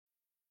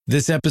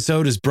This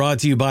episode is brought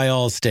to you by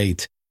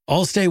Allstate.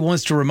 Allstate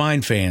wants to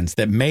remind fans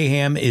that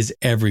mayhem is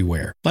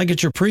everywhere, like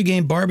at your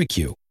pregame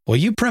barbecue. While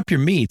you prep your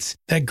meats,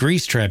 that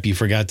grease trap you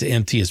forgot to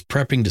empty is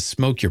prepping to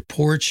smoke your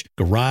porch,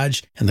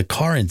 garage, and the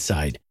car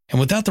inside. And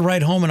without the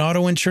right home and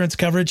auto insurance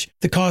coverage,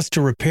 the cost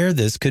to repair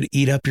this could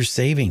eat up your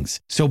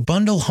savings. So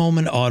bundle home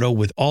and auto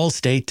with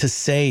Allstate to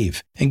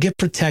save and get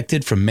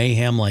protected from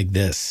mayhem like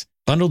this.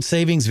 Bundled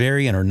savings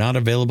vary and are not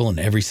available in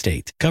every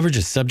state. Coverage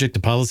is subject to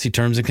policy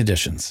terms and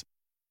conditions.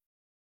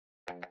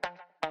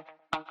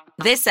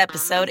 This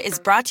episode is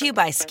brought to you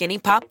by Skinny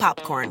Pop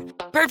Popcorn.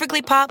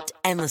 Perfectly popped,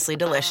 endlessly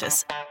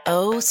delicious.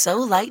 Oh, so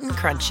light and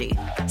crunchy.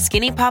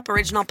 Skinny Pop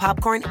Original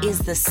Popcorn is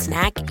the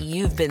snack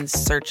you've been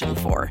searching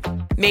for.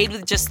 Made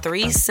with just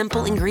 3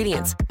 simple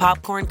ingredients: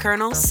 popcorn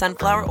kernels,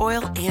 sunflower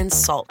oil, and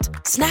salt.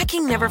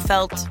 Snacking never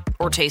felt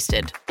or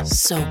tasted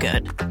so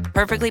good.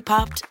 Perfectly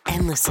popped,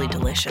 endlessly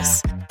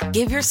delicious.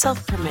 Give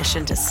yourself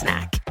permission to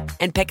snack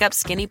and pick up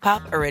Skinny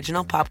Pop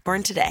Original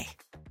Popcorn today.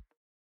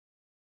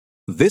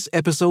 This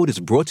episode is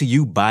brought to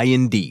you by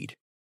Indeed.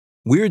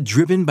 We're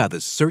driven by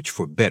the search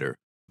for better,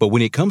 but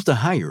when it comes to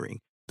hiring,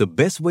 the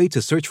best way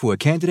to search for a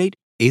candidate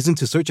isn't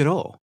to search at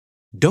all.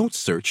 Don't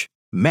search,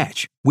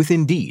 match with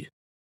Indeed.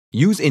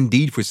 Use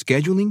Indeed for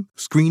scheduling,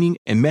 screening,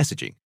 and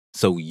messaging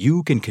so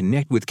you can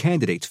connect with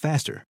candidates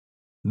faster.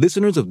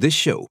 Listeners of this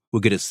show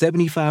will get a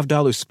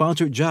 $75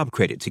 sponsored job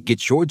credit to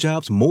get your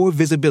jobs more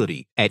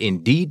visibility at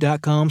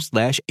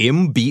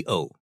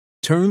Indeed.com/MBO.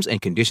 Terms and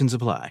conditions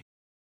apply.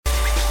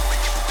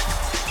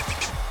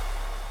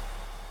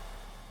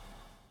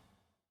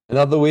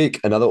 Another week,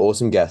 another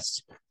awesome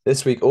guest.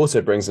 This week also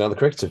brings another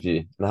cricketer for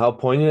you, and how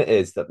poignant it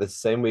is that this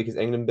same week as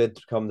England bid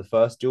to become the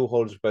first dual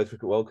holders of both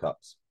Cricket World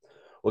Cups.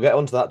 We'll get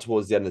onto that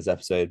towards the end of this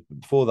episode,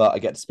 but before that, I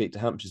get to speak to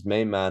Hampshire's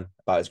main man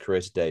about his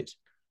career to date,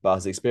 about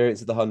his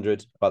experience at the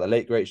 100, about the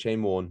late great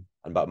Shane Warne,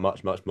 and about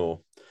much, much more.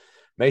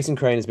 Mason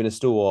Crane has been a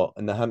stalwart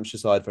in the Hampshire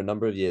side for a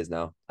number of years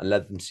now and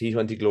led them to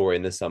T20 glory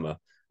in this summer.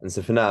 And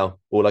so for now,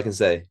 all I can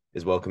say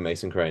is welcome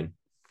Mason Crane.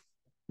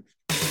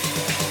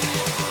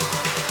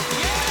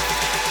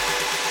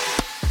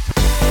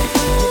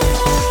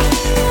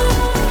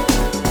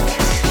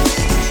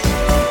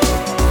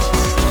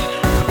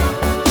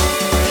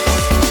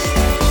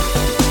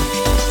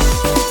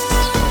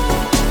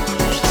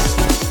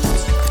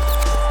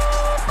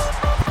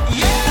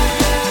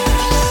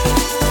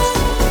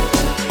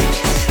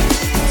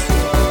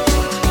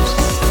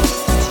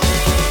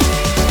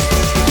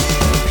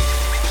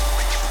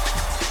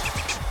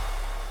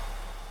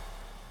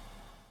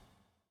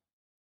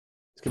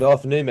 Good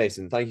afternoon,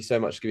 Mason. Thank you so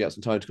much for giving up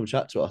some time to come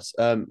chat to us.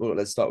 Well,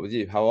 let's start with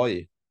you. How are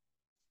you?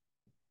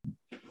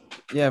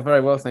 Yeah,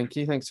 very well, thank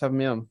you. Thanks for having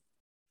me on.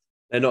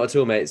 No, not at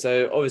all, mate.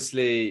 So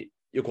obviously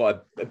you're quite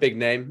a big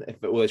name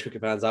for all those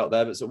cricket fans out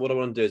there. But so what I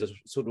want to do is I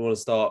sort of want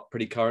to start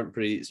pretty current.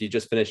 So you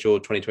just finished your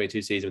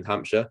 2022 season with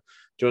Hampshire.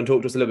 Do you want to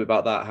talk to us a little bit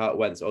about that, how it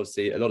went? So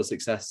obviously a lot of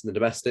success in the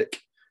domestic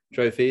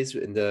trophies,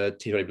 in the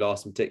T20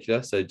 Blast in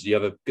particular. So do you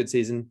have a good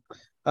season?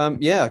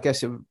 Yeah, I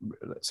guess a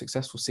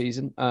successful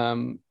season.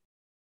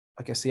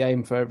 I guess the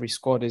aim for every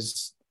squad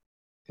is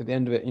at the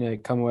end of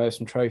it, come away with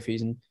some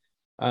trophies. And,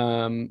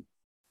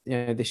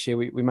 this year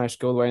we managed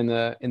to go all the way in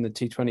the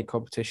T20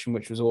 competition,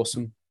 which was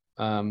awesome.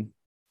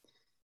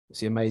 It's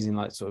the amazing,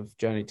 sort of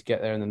journey to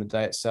get there. And then the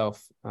day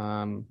itself,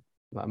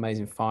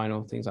 amazing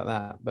final, things like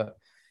that. But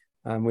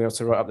we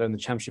also right up there in the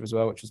championship as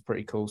well, which was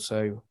pretty cool.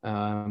 So,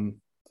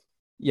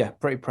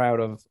 pretty proud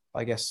of,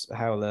 I guess,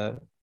 how it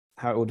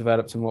all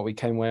developed and what we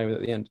came away with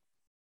at the end.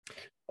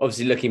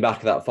 Obviously, looking back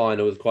at that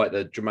final was quite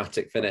the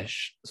dramatic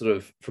finish. Sort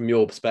of from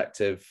your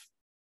perspective,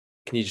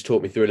 can you just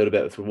talk me through a little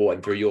bit of what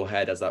went through your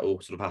head as that all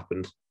sort of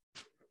happened?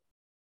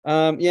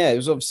 It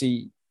was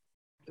obviously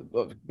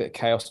a bit of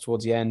chaos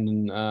towards the end,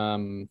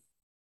 and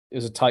it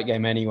was a tight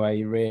game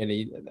anyway.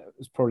 Really, it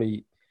was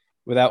probably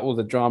without all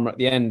the drama at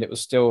the end, it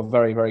was still a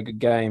very, very good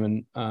game,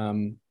 and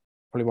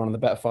probably one of the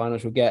better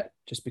finals you'll get,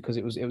 just because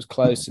it was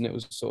close and it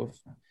was sort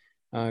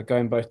of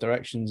going both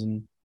directions,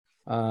 and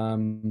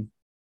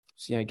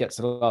it gets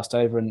to the last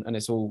over and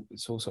it's all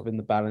sort of in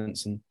the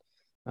balance. And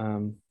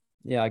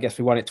I guess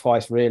we won it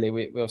twice, really.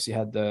 We obviously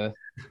had the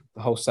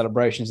whole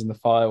celebrations and the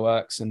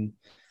fireworks and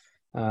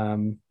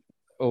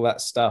all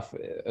that stuff.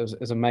 It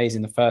was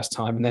amazing the first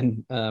time, and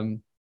then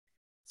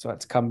so I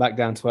had to come back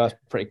down to earth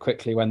pretty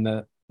quickly when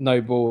the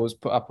no ball was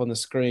put up on the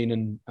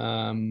screen,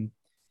 and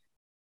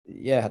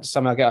had to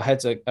somehow get our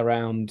heads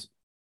around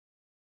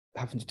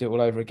having to do it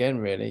all over again,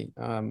 really.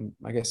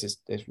 I guess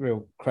it's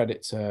real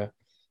credit to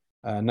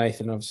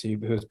Nathan, obviously,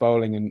 who was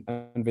bowling,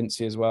 and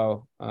Vincey as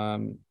well,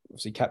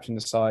 obviously capturing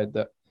the side,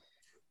 that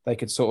they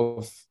could sort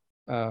of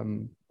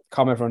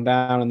calm everyone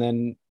down and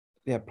then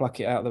pluck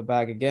it out of the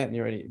bag again.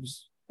 It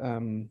was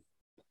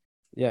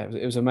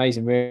it was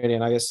amazing, really.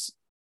 And I guess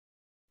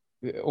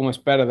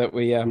almost better that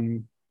we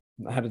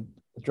had a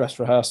dress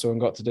rehearsal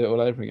and got to do it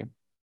all over again.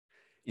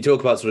 You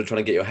talk about sort of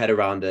trying to get your head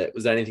around it.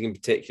 Was there anything in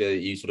particular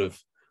that you sort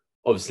of,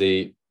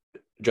 obviously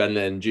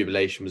adrenaline,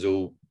 jubilation was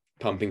all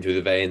pumping through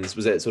the veins?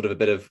 Was it sort of a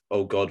bit of,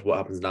 oh God, what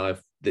happens now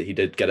if that he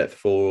did get it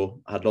before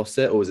had lost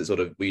it, or was it sort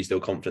of, were you still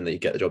confident that you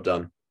get the job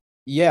done?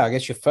 Yeah, I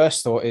guess your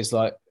first thought is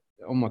like,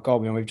 oh my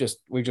God, we've just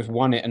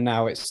won it, and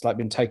now it's like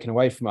been taken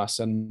away from us.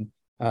 And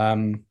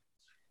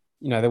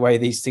the way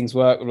these things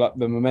work, like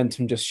the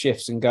momentum just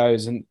shifts and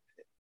goes, and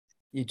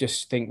you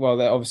just think, well,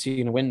 they're obviously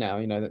going to win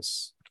now.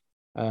 That's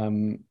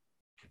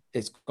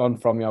it's gone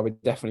from, we're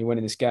definitely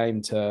winning this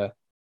game to,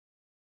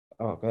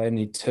 oh, they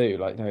need two.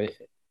 Like,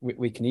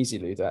 we can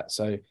easily lose that.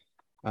 So,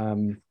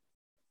 in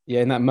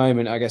that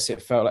moment, I guess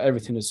it felt like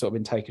everything had sort of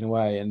been taken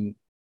away. And,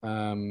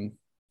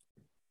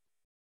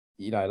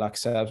 like I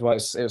said, it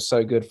was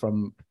so good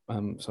from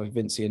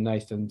Vincey and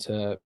Nathan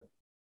to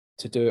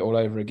do it all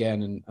over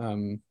again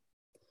and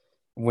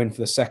win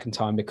for the second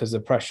time, because the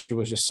pressure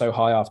was just so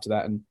high after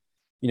that. And,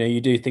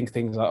 you do think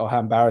things like, oh, how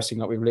embarrassing,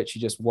 like we've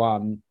literally just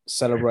won,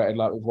 celebrated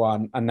like we've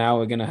won, and now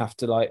we're going to have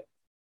to like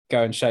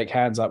go and shake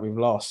hands like we've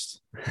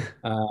lost.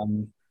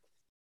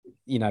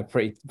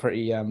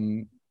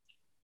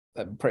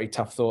 Pretty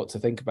tough thought to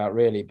think about,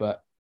 really.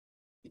 But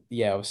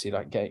yeah, obviously,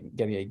 like getting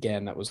it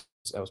again, that was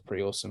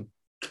pretty awesome.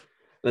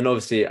 And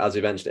obviously, as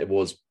we mentioned, it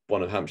was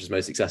one of Hampshire's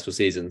most successful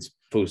seasons,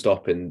 full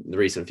stop, in the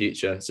recent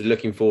future. So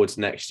looking forward to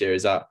next year,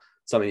 is that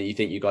something that you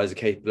think you guys are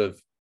capable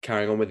of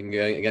carrying on with and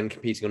going again,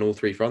 competing on all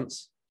three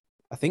fronts?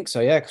 I think so,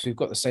 yeah, because we've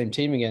got the same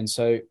team again.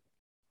 So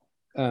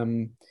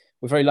we're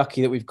very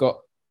lucky that we've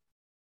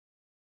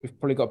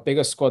probably got a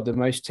bigger squad than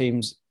most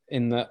teams,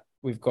 in that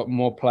we've got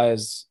more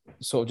players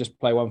sort of just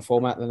play one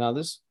format than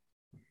others.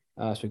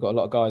 So we've got a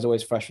lot of guys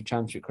always fresh for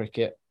Championship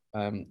cricket.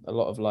 A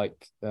lot of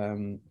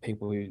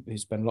people who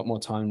spend a lot more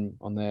time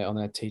on their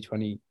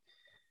T20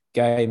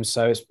 games.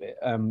 So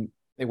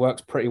it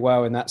works pretty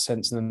well in that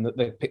sense. And then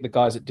they pick the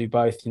guys that do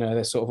both.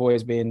 They're sort of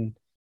always being,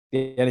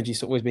 the energy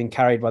sort of always being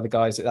carried by the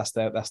guys that's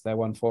their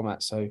one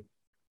format. So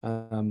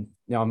I'm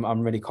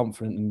really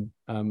confident,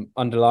 and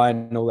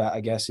underlying all that, I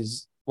guess,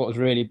 is what was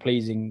really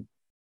pleasing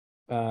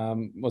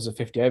was a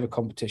 50 over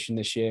competition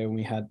this year, and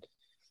we had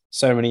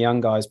so many young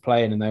guys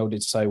playing, and they all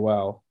did so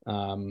well.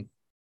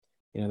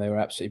 They were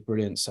absolutely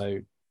brilliant. So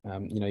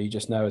you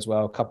just know as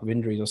well, a couple of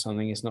injuries or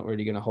something, it's not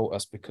really going to halt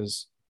us,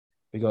 because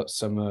we got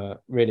some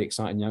really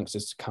exciting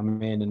youngsters to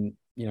come in, and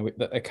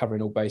they're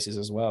covering all bases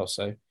as well.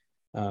 So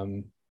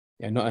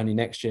not only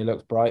next year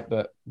looks bright,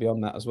 but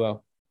beyond that as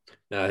well.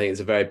 No, I think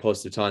it's a very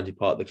positive time to be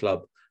part of the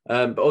club.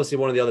 But obviously,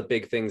 one of the other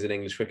big things in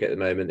English cricket at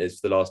the moment is,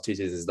 for the last 2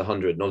 seasons, is the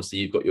 100. And obviously,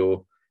 you've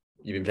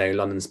been playing in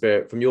London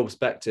Spirit. From your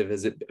perspective,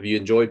 have you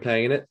enjoyed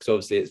playing in it? Because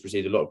obviously, it's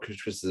received a lot of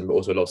criticism, but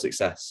also a lot of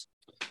success.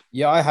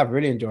 Yeah, I have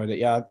really enjoyed it.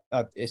 Yeah,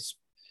 it's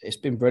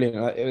been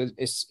brilliant.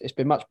 It's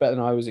been much better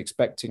than I was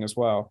expecting as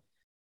well.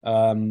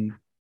 Didn't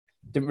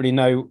really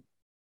know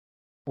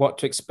what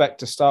to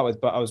expect to start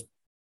with, but I was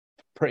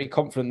pretty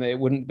confident that it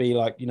wouldn't be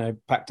like,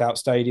 packed out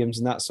stadiums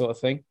and that sort of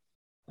thing.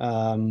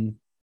 The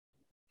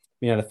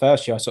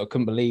first year I sort of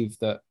couldn't believe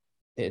that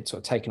it had sort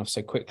of taken off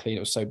so quickly. It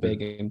was so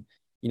big. And,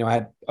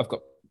 I've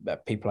got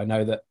people I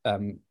know that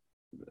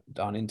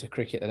aren't into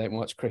cricket, they don't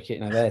watch cricket,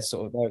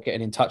 they're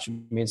getting in touch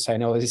with me and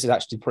saying, oh, this is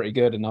actually pretty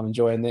good and I'm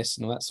enjoying this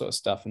and all that sort of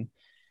stuff. And,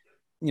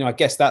 I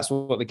guess that's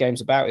what the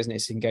game's about, isn't it?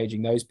 It's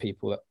engaging those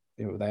people that,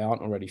 they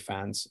aren't already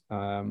fans.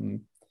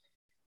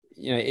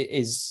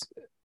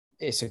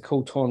 It's a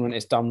cool tournament.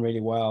 It's done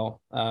really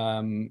well.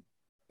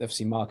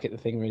 Obviously market the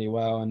thing really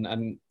well,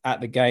 and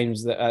at the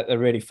games that are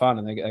really fun,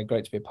 and they're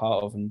great to be a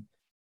part of. And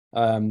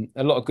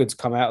a lot of good's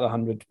come out of the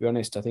 100, to be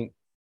honest. I think,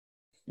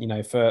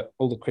 for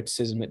all the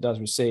criticism it does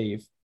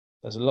receive,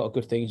 there's a lot of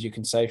good things you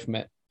can say from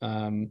it.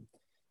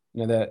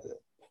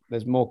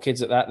 There's more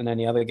kids at that than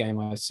any other game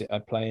I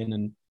play in,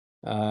 and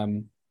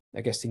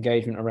I guess the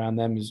engagement around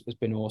them has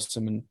been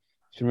awesome, and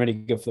it's been really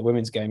good for the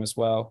women's game as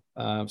well.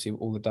 Obviously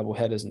all the double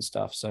headers and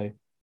stuff. So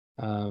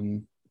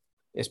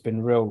it's been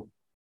a real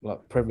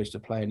privilege to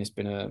play, and it's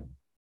been a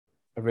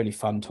really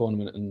fun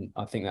tournament, and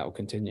I think that will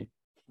continue.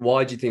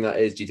 Why do you think that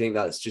is? Do you think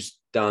that's just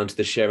down to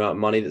the sheer amount of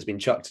money that's been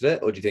chucked at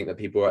it, or do you think that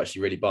people are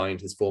actually really buying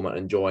into this format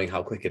and enjoying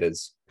how quick it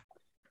is?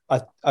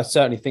 I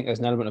certainly think there's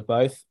an element of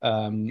both.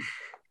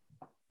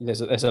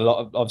 There's a lot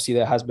of, obviously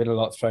there has been a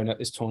lot thrown at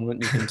this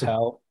tournament, you can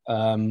tell.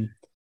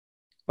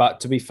 But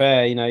to be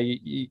fair,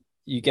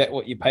 you get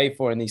what you pay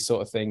for in these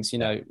sort of things.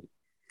 You're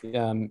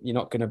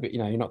not going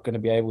to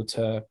be able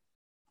to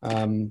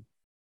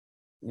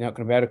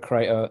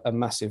create a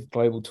massive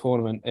global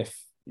tournament if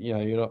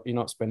you're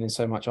not spending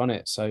so much on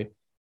it. So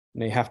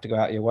you have to go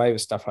out of your way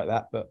with stuff like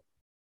that. But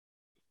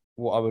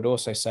what I would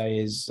also say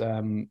is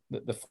that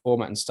the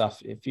format and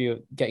stuff, if you're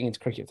getting into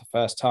cricket for the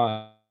first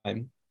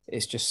time,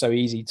 it's just so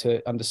easy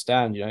to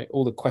understand.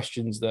 All the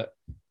questions that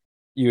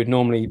you would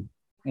normally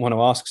want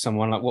to ask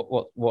someone, like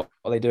what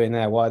are they doing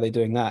there, why are they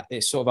doing that,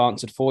 it's sort of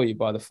answered for you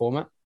by the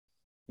format.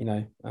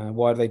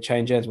 Why do they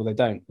change ends? Well, they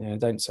don't.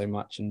 Don't so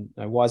much. And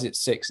why is it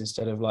 6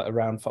 instead of like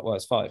around 5? Well,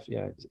 it's 5.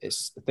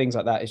 It's things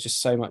like that. It's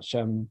just so much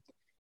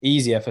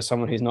easier for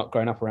someone who's not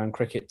grown up around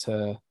cricket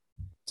to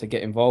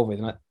get involved with.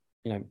 And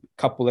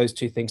couple those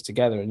two things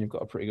together, and you've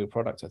got a pretty good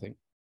product, I think.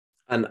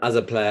 And as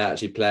a player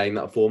actually playing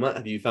that format,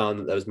 have you found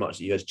that there was much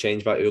that you had to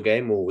change about your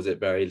game, or was it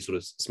very sort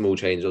of small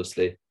change,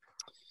 obviously?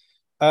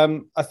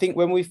 I think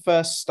when we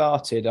first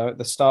started at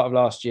the start of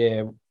last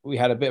year, we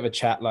had a bit of a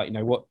chat, like,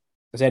 what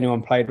has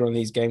anyone played one of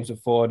these games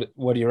before?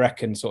 What do you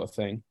reckon, sort of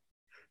thing.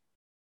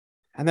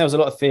 And there was a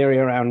lot of theory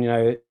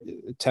around,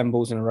 10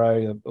 balls in a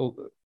row,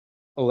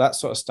 all that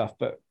sort of stuff.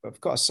 But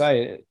I've got to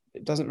say,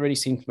 it doesn't really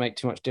seem to make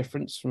too much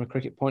difference from a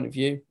cricket point of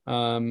view.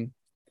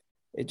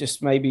 It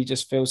just maybe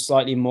just feels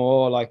slightly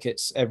more like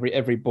it's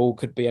every ball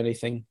could be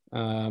anything.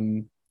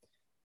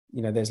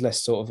 There's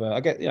less sort of I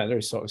get, there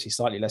is obviously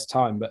slightly less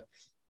time, but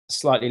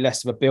slightly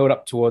less of a build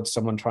up towards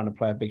someone trying to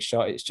play a big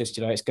shot. It's just,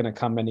 it's going to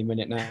come any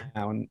minute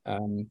now.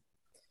 And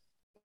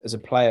as a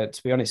player,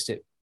 to be honest,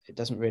 it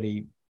doesn't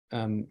really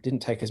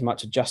didn't take as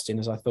much adjusting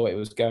as I thought it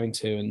was going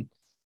to.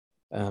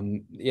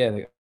 And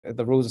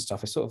the rules and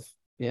stuff, it sort of,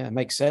 it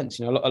makes sense.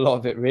 A lot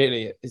of it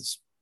really, it's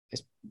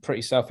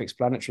pretty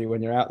self-explanatory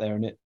when you're out there,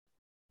 and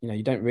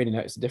you don't really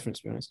notice the difference,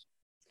 to be honest.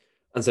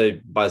 And so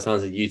by the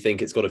sounds of it, you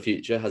think it's got a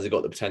future? Has it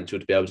got the potential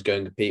to be able to go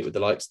and compete with the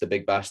likes of the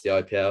Big Bash, the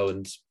IPL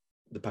and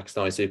the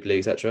Pakistani Super League,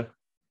 etc.?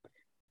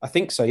 I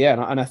think so,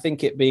 yeah. And I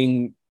think it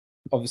being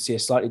obviously a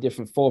slightly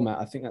different format,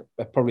 I think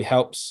that probably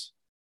helps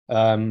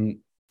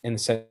in the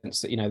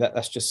sense that,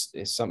 that's just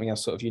it's something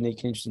else sort of unique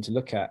and interesting to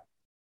look at.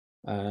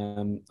 I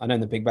know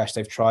in the Big Bash,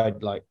 they've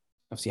tried, like,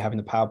 obviously having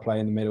the power play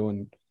in the middle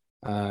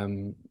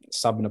and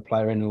subbing a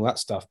player in and all that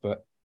stuff.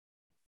 But,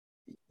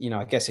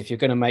 I guess if you're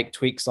going to make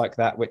tweaks like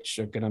that, which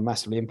are going to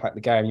massively impact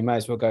the game, you may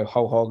as well go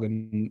whole hog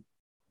and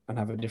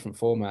have a different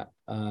format.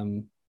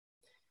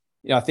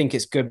 I think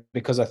it's good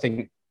because I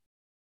think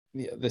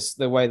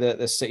the way that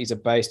the cities are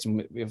based, and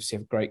we obviously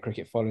have great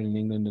cricket following in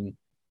England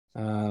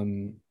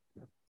and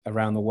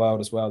around the world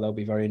as well. They'll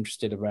be very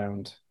interested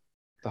around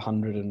the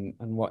 100 and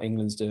what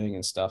England's doing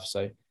and stuff.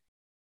 So,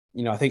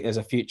 I think there's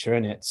a future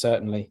in it,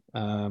 certainly.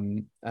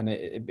 And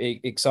it'd be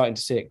exciting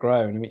to see it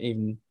grow. And I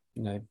mean,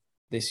 even,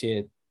 this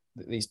year,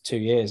 these 2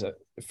 years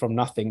from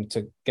nothing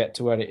to get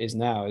to where it is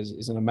now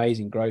is an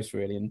amazing growth,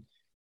 really.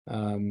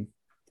 And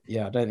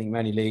I don't think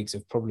many leagues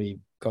have probably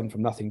gone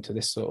from nothing to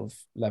this sort of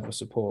level of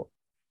support.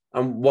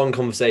 And one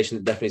conversation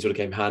that definitely sort of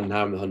came hand in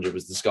hand with the 100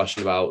 was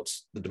discussion about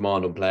the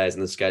demand on players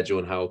and the schedule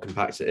and how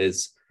compact it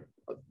is.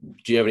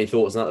 Do you have any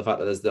thoughts on that? The fact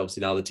that there's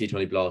obviously now the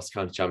T20 Blast,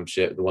 County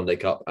Championship, the One Day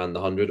Cup and the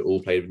 100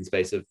 all played in the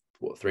space of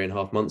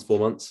 3.5 months, 4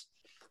 months?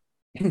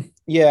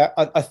 Yeah,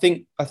 I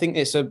think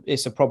it's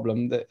a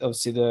problem that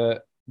obviously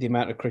the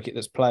amount of cricket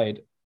that's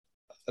played.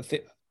 I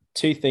think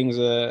two things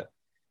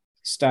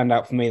stand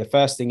out for me. The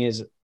first thing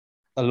is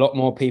a lot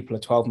more people are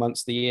 12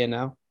 months the year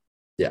now.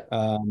 Yeah.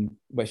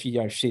 But if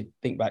you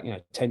think back,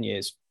 10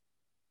 years,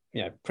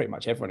 pretty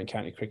much everyone in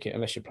county cricket,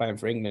 unless you're playing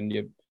for England,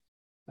 you're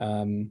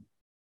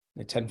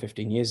 10,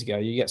 15 years ago,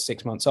 you get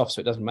 6 months off, so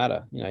it doesn't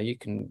matter. You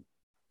can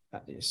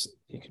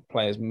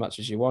play as much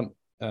as you want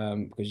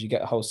because you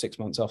get a whole 6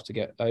 months off to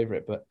get over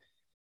it. But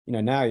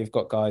now you've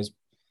got guys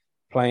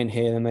playing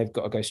here, and they've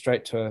got to go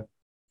straight to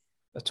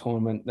a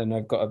tournament. Then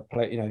they've got to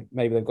play.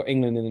 Maybe they've got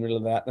England in the middle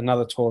of that,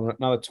 another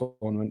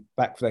tournament,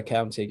 back for their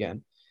county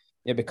again.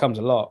 It becomes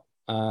a lot.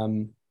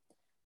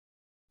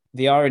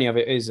 The irony of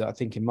it is, I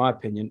think, in my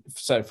opinion,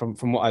 so from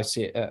what I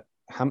see at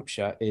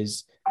Hampshire,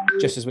 is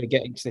just as we're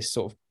getting to this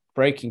sort of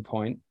breaking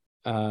point,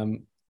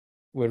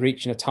 we're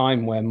reaching a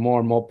time where more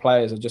and more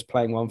players are just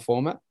playing one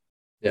format.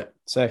 Yeah.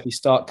 So if you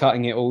start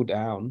cutting it all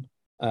down,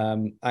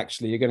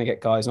 actually you're going to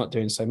get guys not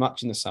doing so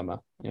much in the summer.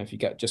 If you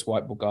get just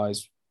white ball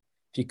guys,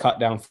 if you cut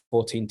down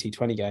 14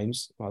 T20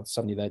 games, well,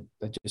 suddenly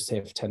they're just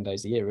here for 10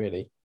 days a year,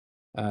 really.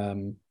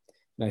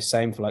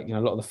 Same for a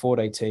lot of the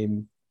 4-day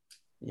team.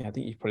 I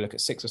think you probably look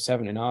at 6 or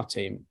 7 in our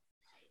team.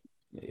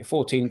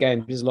 14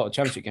 games is a lot of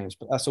championship games,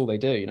 but that's all they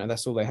do.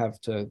 That's all they have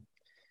to,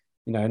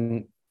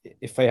 and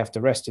if they have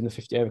to rest in the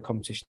 50 over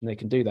competition, they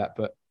can do that.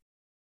 But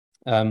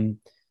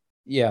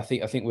I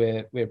think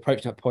we're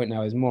approaching that point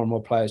now. Is more and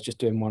more players just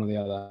doing one or the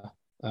other,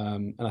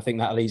 and I think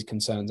that alleviates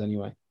concerns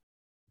anyway.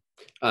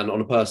 And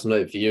on a personal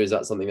note for you, is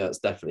that something that's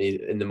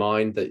definitely in the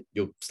mind that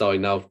you're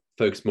starting now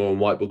focus more on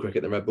white ball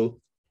cricket than red ball?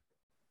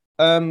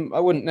 I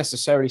woun't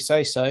necessarily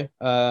say so.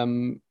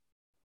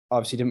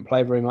 Obviously didn't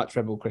play very much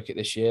red ball cricket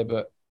this year,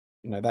 but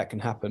that can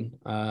happen.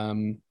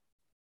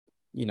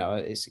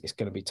 It's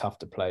going to be tough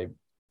to play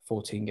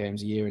 14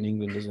 games a year in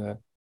England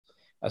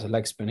as a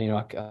leg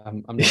spinner.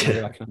 I'm not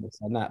sure I can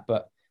understand that,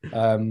 but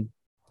I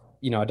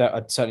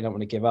certainly don't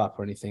want to give up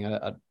or anything.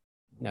 I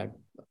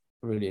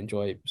really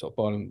enjoy sort of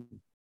bowling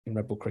in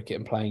red ball cricket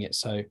and playing it.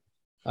 So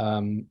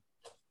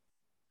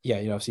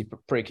obviously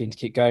pretty keen to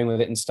keep going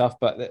with it and stuff,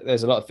 but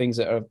there's a lot of things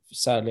that are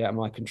sadly out of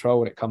my control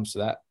when it comes to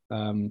that.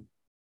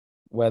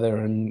 Weather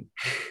and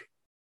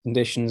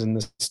conditions and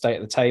the state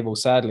of the table,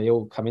 sadly,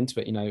 all come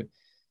into it.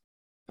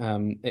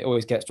 It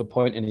always gets to a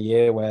point in a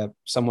year where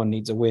someone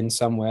needs a win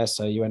somewhere,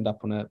 so you end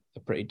up on a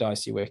pretty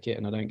dicey wicket,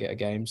 and I don't get a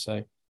game.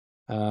 So,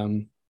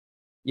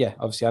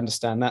 obviously I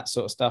understand that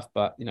sort of stuff,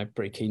 but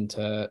pretty keen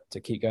to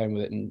keep going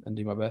with it and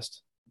do my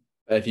best.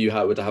 If you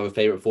were to have a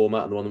favourite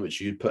format and the one which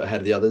you'd put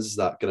ahead of the others, is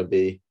that going to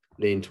be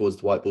lean towards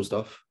the white ball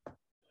stuff?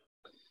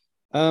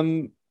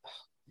 Um,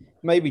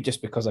 Maybe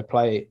just because I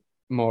play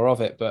more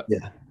of it, but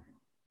Yeah.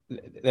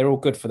 they're all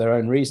good for their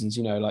own reasons.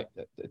 You know, like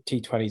the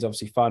T20 is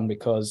obviously fun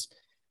because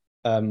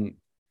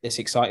it's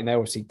exciting. They're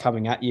obviously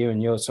coming at you,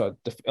 and you're sort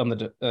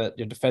of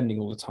you're defending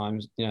all the time.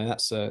 You know,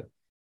 that's a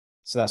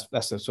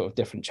sort of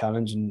different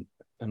challenge. And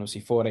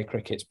obviously 4-day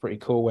cricket's pretty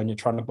cool when you're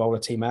trying to bowl a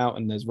team out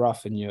and there's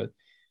rough and you're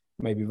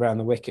maybe round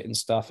the wicket and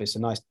stuff. It's a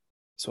nice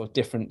sort of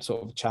different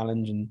sort of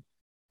challenge. And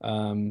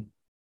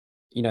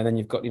then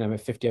you've got a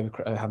 50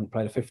 over. I haven't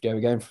played a 50 over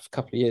game for a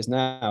couple of years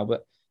now,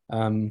 but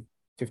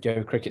 50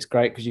 over cricket's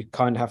great because you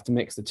kind of have to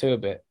mix the two a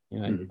bit.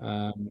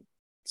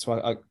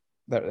 So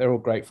they're all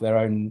great for their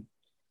own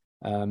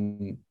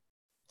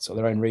sort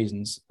of their own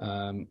reasons.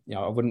 I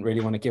wouldn't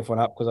really want to give one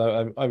up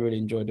because I really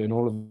enjoy doing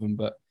all of them,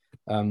 but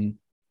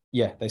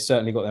they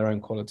certainly got their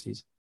own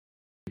qualities.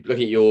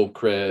 Looking at your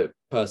career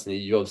personally,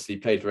 you obviously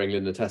played for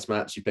England in a Test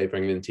match. You played for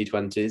England in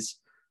T20s.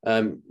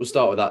 We'll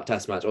start with that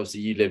Test match.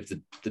 Obviously, you lived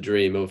the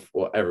dream of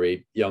what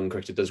every young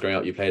cricketer does growing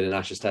up. You played an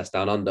Ashes Test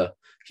down under.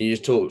 Can you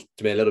just talk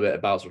to me a little bit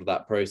about sort of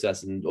that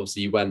process? And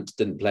obviously, you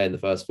didn't play in the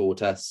first 4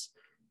 Tests.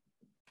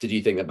 Did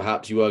you think that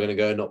perhaps you were going to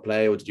go and not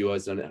play, or did you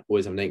always have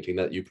an inkling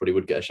that you probably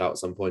would get a shout at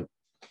some point?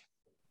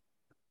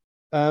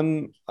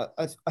 I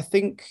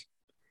think.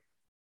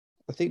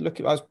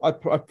 Look, I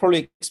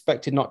probably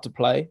expected not to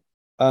play,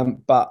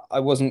 but I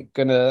wasn't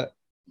gonna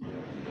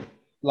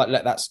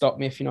let that stop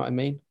me, if you know what I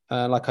mean.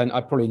 I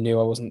probably knew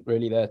I wasn't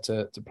really there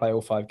to play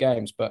all 5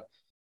 games, but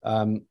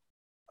I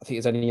think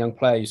as any young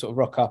player, you sort of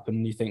rock up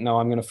and you think, no,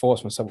 I'm going to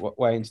force myself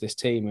way into this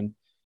team.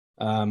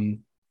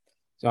 And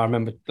so I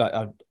remember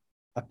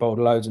I bowled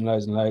loads and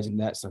loads and loads of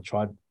nets, and I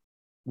tried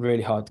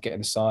really hard to get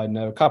in the side. And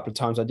there were a couple of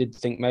times I did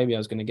think maybe I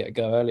was going to get a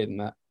go earlier than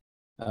that.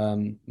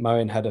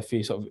 Moeen had a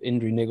few sort of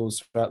injury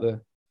niggles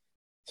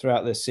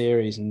throughout the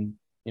series, and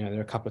there were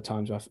a couple of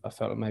times where I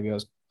felt like maybe I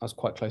was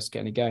quite close to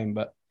getting a game,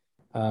 but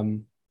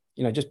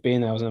just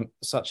being there was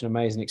such an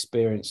amazing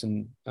experience,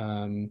 and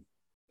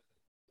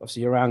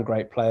obviously you're around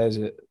great players.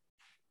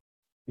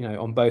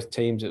 On both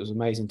teams, it was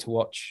amazing to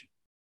watch.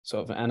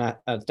 Sort of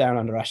a down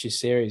under Ashes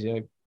series,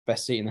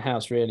 best seat in the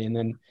house really, and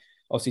then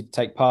obviously to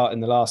take part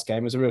in the last game.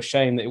 It was a real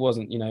shame that it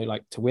wasn't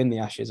like to win the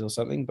Ashes or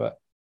something, but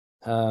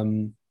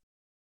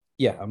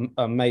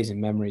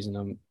amazing memories, and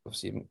I'm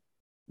obviously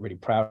really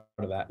proud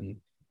of that. And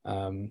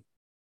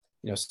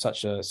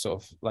such a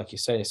sort of, like you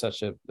say,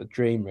 such a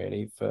dream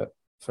really for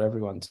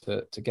everyone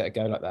to get a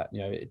go like that.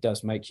 It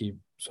does make you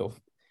sort of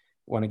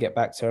want to get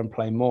back there and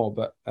play more.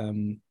 But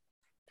obviously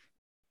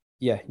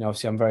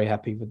I'm very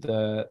happy with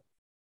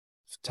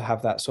to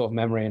have that sort of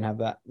memory and have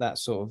that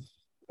sort of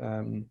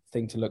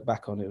thing to look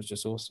back on. It was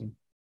just awesome.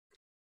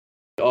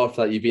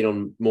 After that, you've been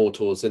on more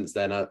tours since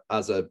then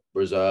as a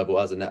reserve or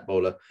as a net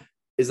bowler.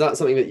 Is that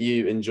something that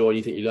you enjoy and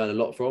you think you learn a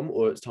lot from,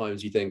 or at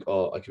times you think,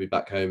 I could be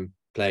back home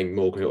playing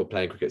more cricket or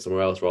playing cricket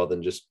somewhere else rather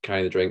than just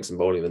carrying the drinks and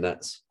bowling the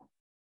nets?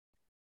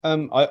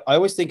 I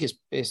always think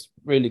it's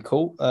really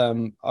cool.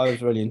 I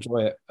always really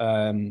enjoy it.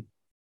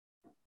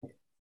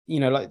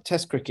 Like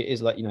Test cricket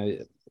is like,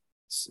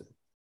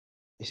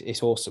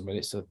 it's awesome, and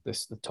it's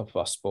the top of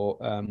our sport.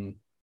 And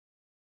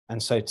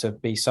so to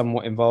be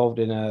somewhat involved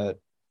in a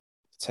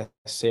Test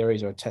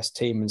series or a Test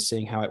team and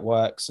seeing how it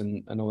works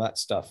and all that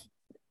stuff,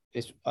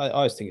 I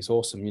always think it's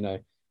awesome.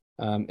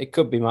 It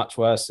could be much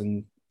worse,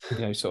 and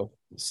sort of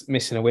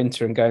missing a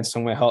winter and going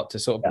somewhere hot to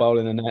sort of bowl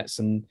in the nets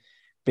and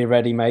be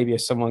ready maybe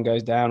if someone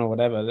goes down or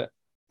whatever. That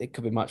it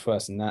could be much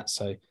worse than that.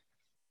 So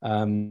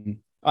I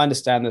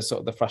understand the sort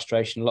of the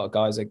frustration. A lot of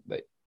guys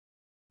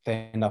they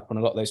end up on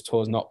a lot of those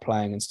tours not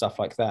playing and stuff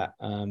like that.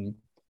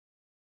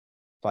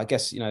 But I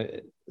guess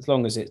as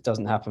long as it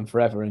doesn't happen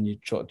forever, and you're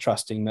sort of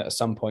trusting that at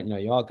some point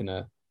you're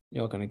gonna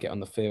get on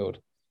the field.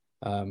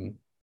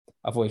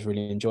 I've always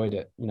really enjoyed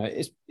it.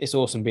 It's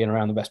awesome being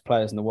around the best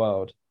players in the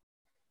world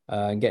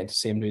and getting to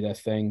see them do their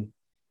thing,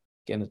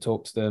 getting to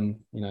talk to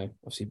them.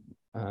 Obviously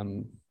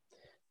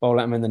bowl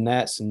at them in the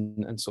nets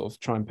and sort of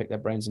try and pick their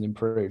brains and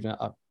improve.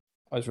 I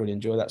always really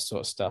enjoy that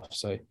sort of stuff.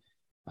 So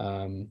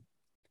obviously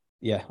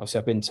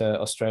I've been to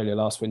Australia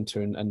last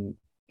winter and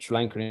Sri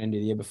Lanka and India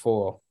the year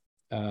before.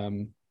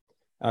 I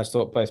just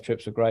thought both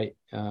trips were great.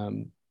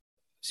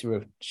 It's a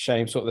real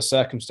shame, sort of the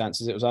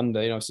circumstances it was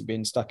under, obviously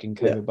being stuck in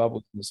COVID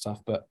bubbles and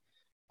stuff, but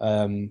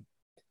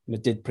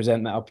it did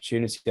present that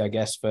opportunity, I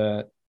guess,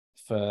 for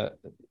a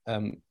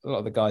lot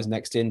of the guys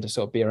next in to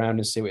sort of be around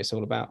and see what it's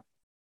all about.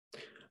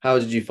 How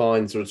did you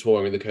find sort of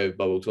touring with the COVID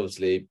bubble? Because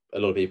obviously a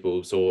lot of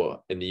people saw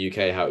in the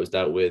UK how it was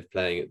dealt with,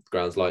 playing at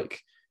grounds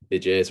like the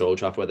Ageas or Old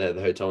Trafford where they had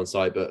the hotel on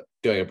site, but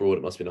going abroad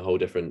it must have been a whole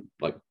different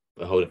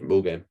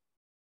ball game.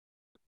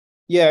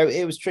 Yeah,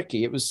 it was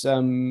tricky. It was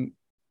there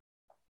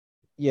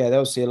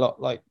was a lot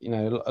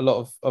a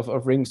lot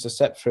of rings to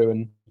step through,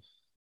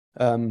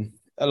 and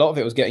a lot of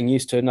it was getting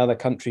used to another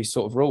country's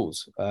sort of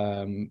rules. We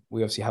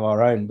obviously have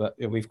our own, but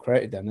we've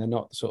created them. They're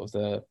not sort of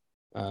the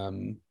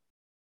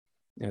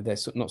they're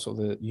not sort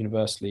of the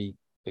universally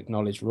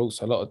acknowledged rules.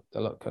 So a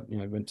lot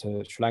went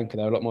to Sri Lanka.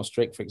 They're a lot more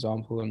strict, for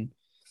example, and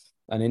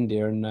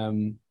India,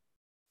 and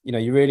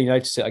you really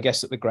notice it, I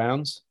guess, at the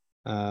grounds.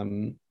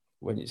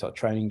 when it's like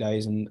training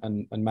days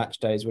and match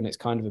days, when it's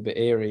kind of a bit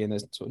eerie and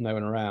there's sort of no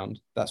one around.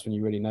 That's when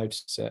you really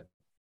notice it.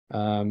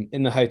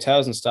 In the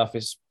hotels and stuff,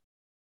 to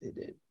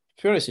be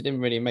honest, it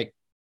didn't really make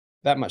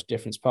that much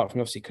difference, apart from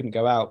obviously couldn't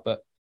go out,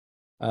 but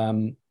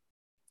you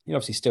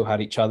obviously still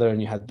had each other,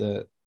 and you had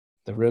the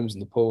rooms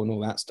and the pool and all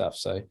that stuff.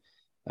 So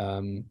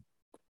that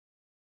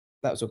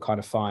was all kind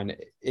of fine.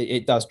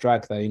 It does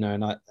drag though,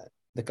 and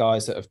the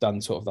guys that have done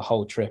sort of the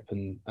whole trip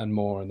and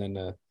more, and then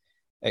the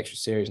extra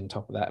series on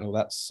top of that and all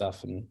that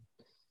stuff, and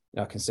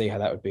I can see how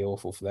that would be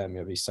awful for them. It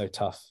would be so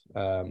tough.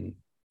 So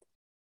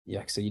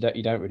you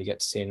don't really get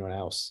to see anyone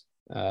else.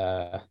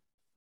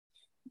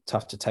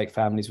 Tough to take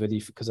families with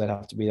you because they'd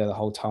have to be there the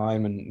whole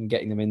time, and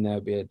getting them in there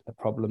would be a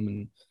problem.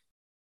 And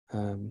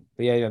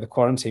but yeah, the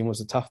quarantine was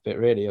the tough bit,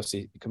 really.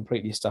 Obviously,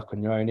 completely stuck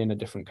on your own in a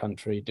different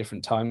country,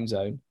 different time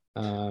zone,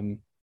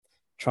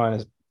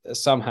 trying to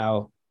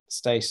somehow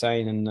stay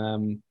sane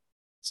and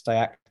stay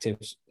active,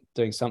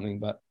 doing something.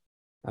 But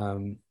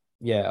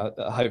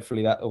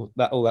hopefully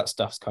all that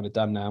stuff's kind of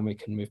done now, and we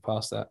can move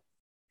past that.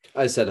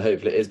 I said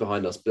hopefully it is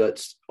behind us,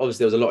 but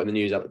obviously there was a lot in the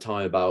news at the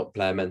time about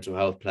player mental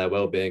health, player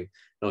well-being, and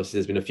obviously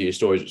there's been a few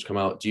stories which come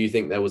out. Do you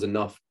think there was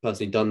enough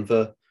personally done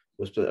for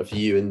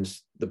you and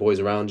the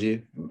boys around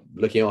you,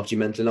 looking after you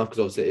mentally enough? Because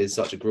obviously it is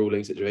such a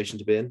grueling situation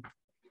to be in.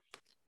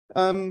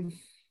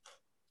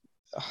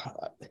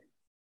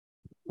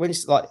 When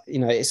it's like,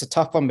 it's a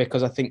tough one,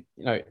 because I think,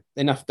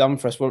 enough done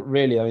for us. Well,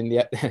 really, I mean,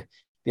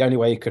 the only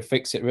way you could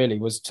fix it really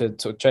was to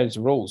change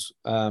the rules.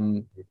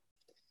 I'm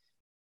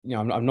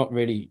not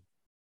really.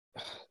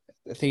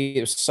 I think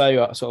it was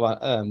so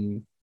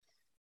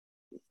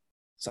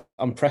so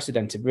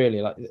unprecedented,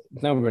 really. Like,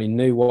 no one really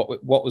knew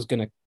what was going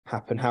to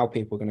happen, how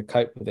people were going to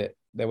cope with it.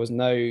 There was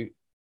no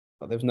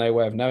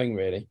way of knowing,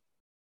 really.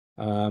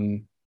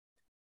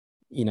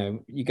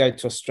 You go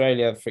to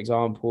Australia, for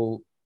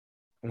example,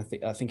 and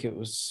I think it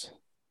was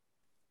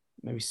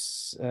maybe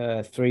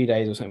 3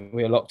 days or something.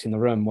 We were locked in the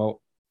room.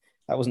 Well,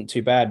 that wasn't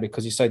too bad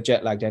because you're so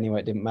jet lagged anyway.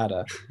 It didn't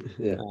matter.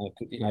 Yeah.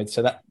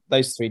 So that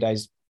those 3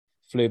 days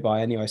flew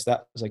by anyway, so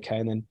that was okay.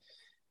 And then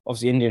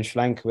obviously India and Sri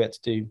Lanka, we had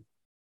to do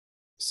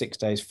 6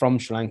 days from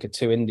Sri Lanka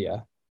to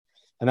India,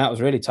 and that was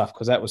really tough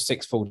because that was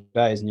 6 full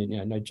days, and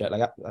no jet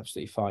lag,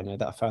 absolutely fine.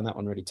 I found that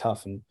one really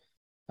tough. And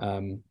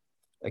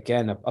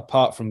again,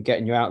 apart from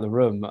getting you out of the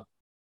room,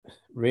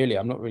 really,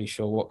 I'm not really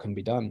sure what can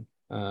be done.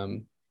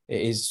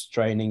 It is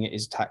straining, it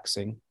is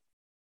taxing,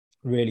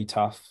 really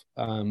tough.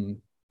 And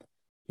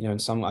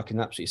some, I can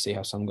absolutely see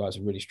how some guys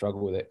have really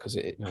struggled with it, because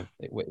it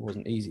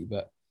wasn't easy.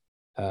 But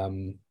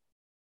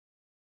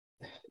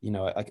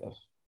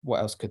what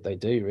else could they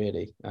do,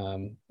 really?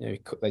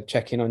 They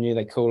check in on you,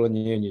 they call on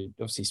you, and you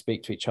obviously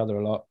speak to each other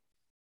a lot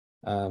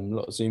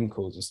of Zoom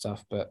calls and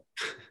stuff. But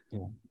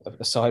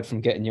aside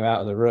from getting you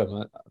out of the room,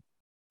 I'm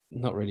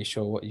not really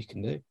sure what you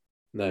can do.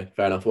 No,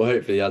 fair enough. Well,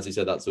 hopefully, as you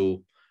said, that's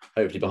all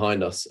hopefully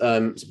behind us.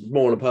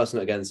 More on a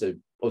personal again. So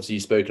obviously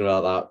you've spoken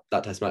about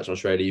that test match in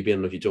Australia. You've been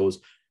on a few tours.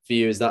 For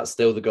you, is that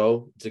still the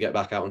goal, to get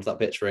back out onto that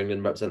pitch for England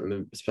and represent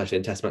them, especially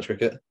in test match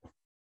cricket?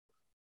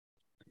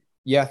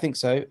 Yeah, I think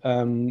so.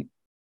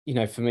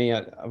 For me,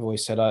 I've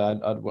always said I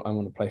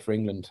want to play for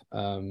England.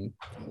 I'm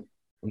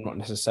not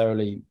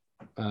necessarily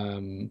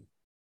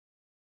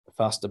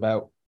fussed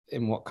about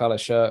in what colour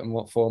shirt and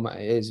what format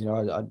it is.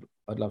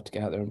 I'd love to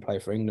get out there and play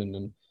for England,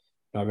 and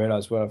I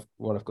realise what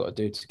I've got to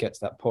do to get to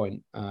that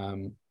point.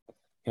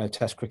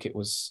 Test cricket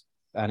was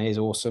and is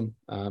awesome.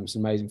 It's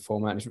an amazing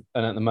format,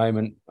 and at the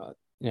moment,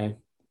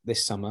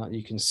 this summer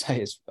you can say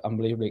it's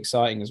unbelievably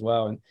exciting as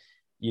well. And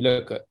you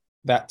look at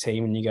that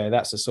team and you go,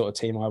 that's the sort of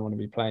team I want to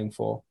be playing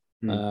for.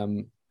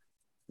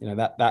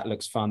 That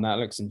looks fun, that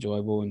looks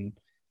enjoyable, and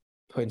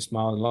putting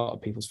smiles on a lot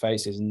of people's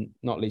faces, and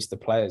not least the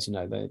players.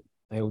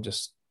 They all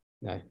just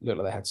look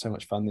like they had so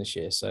much fun this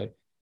year. So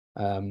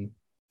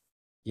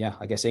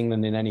I guess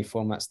England in any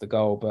format's the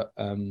goal, but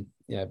a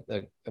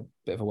bit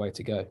of a way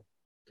to go.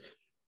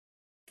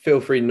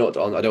 Feel free not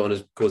to, I don't want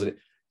to cause it.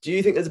 Do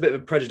you think there's a bit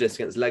of a prejudice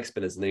against leg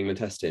spinners in the England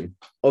Test team?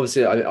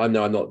 Obviously, I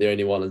know I'm not the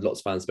only one, and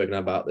lots of fans spoken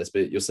about this,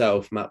 but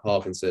yourself, Matt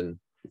Parkinson,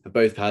 have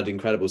both had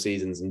incredible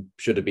seasons and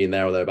should have been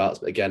there or thereabouts.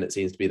 But again, it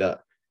seems to be that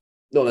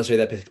not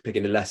necessarily they're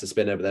picking a lesser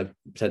spinner, but they're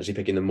potentially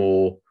picking the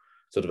more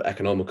sort of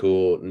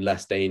economical and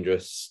less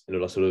dangerous,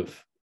 sort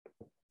of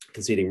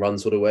conceding run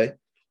sort of way.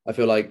 I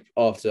feel like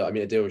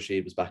Adil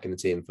Rashid was back in the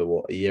team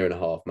for a year and a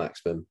half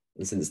maximum.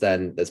 And since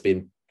then, there's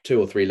been 2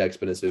 or 3 leg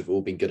spinners who've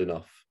all been good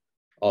enough,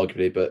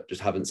 arguably, but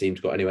just haven't seemed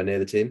to got anywhere near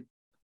the team.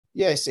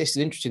 Yeah, it's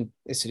an interesting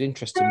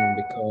one,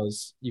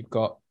 because you've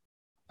got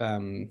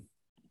the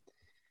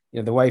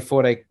way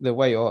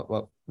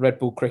Red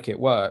Bull cricket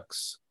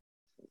works.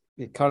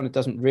 It kind of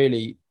doesn't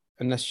really,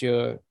 unless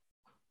you're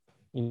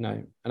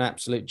an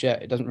absolute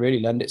jet, it doesn't really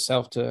lend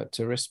itself to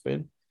wrist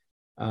spin.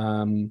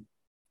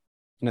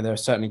 There are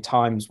certainly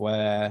times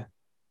where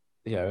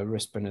a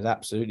wrist spinner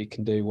absolutely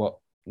can do what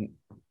a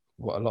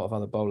lot of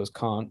other bowlers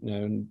can't.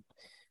 And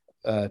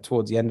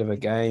towards the end of a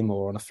game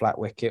or on a flat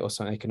wicket or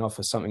something, they can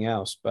offer something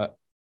else. But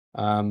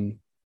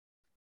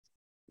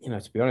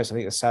to be honest, I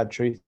think the sad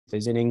truth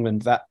is in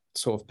England, that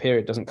sort of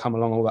period doesn't come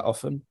along all that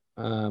often.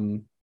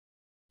 And,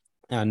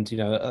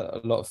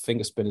 a lot of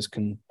finger spinners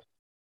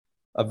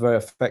are very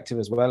effective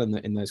as well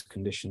in those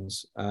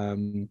conditions.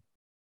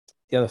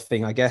 The other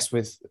thing, I guess,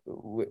 with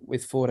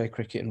 4-day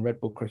cricket and red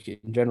ball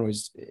cricket in general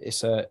is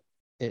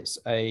it's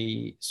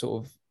a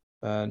sort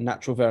of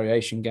natural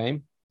variation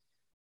game.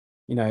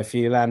 If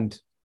you land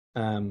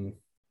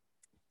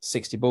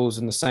 60 balls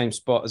in the same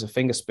spot as a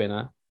finger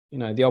spinner,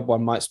 the odd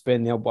one might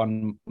spin, the odd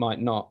one might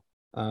not.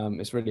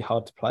 It's really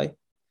hard to play.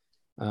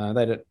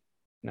 They don't,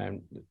 a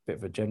bit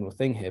of a general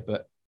thing here,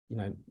 but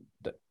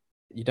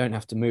you don't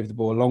have to move the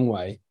ball a long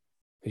way,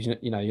 because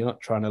you're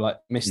not trying to like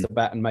miss the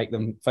bat and make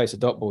them face a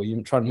dot ball.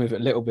 You're trying to move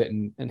it a little bit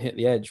and hit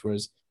the edge.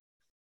 Whereas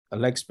a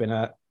leg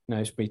spinner,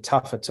 it's be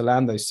tougher to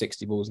land those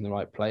 60 balls in the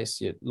right place.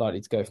 You're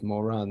likely to go for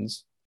more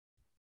runs.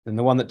 And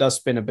the one that does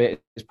spin a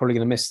bit is probably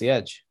going to miss the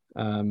edge,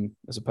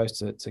 as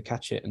opposed to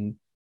catch it. And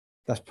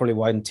that's probably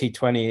why in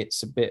T20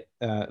 it's a bit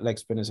leg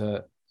spinners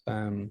are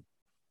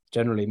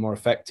generally more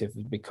effective,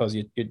 because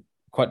you're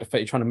quite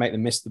effective. You're trying to make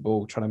them miss the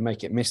ball, trying to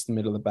make it miss the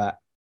middle of the bat.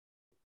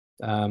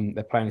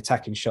 They're playing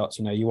attacking shots.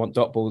 You want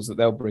dot balls that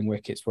they'll bring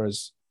wickets,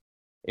 whereas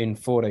in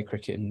 4-day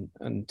cricket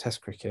and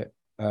Test cricket,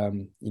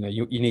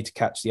 you need to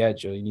catch the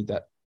edge, or you need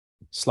that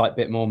slight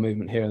bit more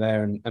movement here and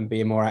there, and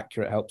being more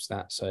accurate helps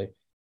that. So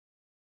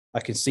I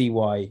can see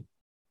why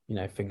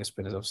finger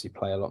spinners obviously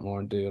play a lot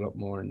more and do a lot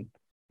more in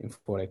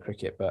 4-day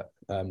cricket, but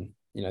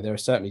there are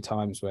certainly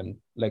times when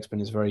leg spin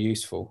is very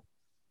useful.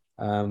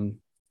 And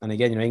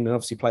again, England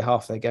obviously play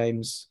half their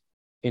games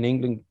in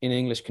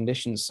English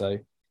conditions, so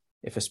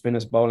if a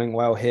spinner's bowling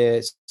well here,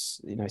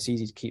 it's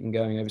easy to keep them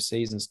going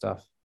overseas and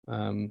stuff.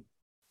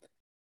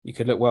 You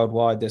could look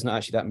worldwide, there's not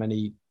actually that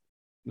many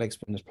leg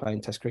spinners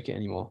playing Test cricket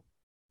anymore.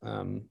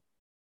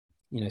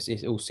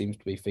 It all seems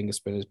to be finger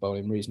spinners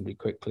bowling reasonably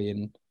quickly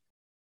and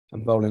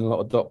bowling a lot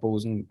of dot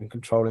balls and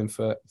controlling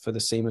for the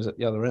seamers at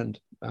the other end.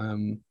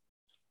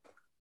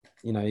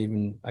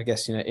 Even I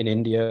guess in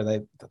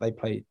India they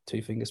play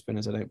 2 finger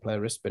spinners. They don't play a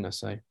wrist spinner.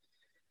 So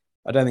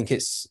I don't think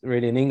it's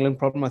really an England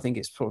problem. I think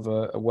it's sort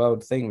of a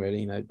world thing,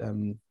 really.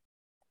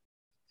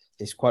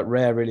 It's quite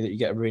rare, really, that you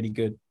get a really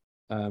good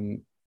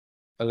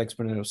a leg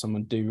spinner or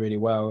someone do really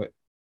well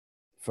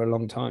for a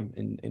long time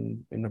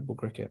in red ball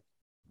cricket.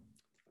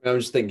 I'm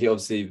just thinking,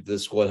 obviously, the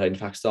squad had in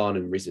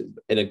Pakistan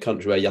in a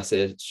country where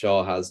Yasir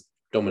Shah has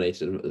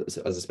dominated as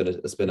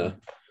a spinner.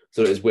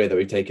 So it's weird that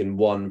we've taken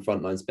one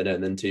frontline spinner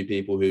and then 2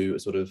 people who are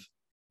sort of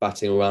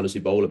batting all around us who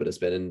bowl a bit of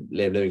spin. And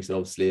Liam Livingstone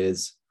obviously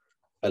is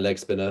a leg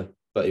spinner,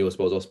 but he also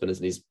bowls off spinners.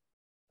 And he's,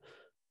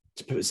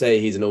 to say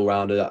he's an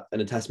all-rounder in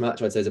a Test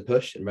match, I'd say is a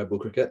push in red ball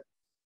cricket,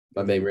 if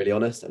I'm being really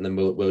honest. And then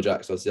Will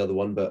Jacks was the other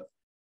one. But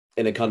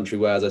in a country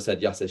where, as I said,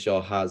 Yasir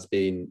Shah has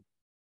been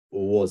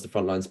or was the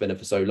frontline spinner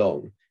for so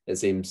long, it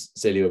seems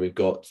silly when we've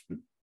got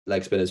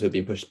leg spinners who have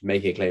been pushed,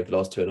 making a claim for the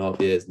last 2.5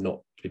 years,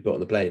 not to be put on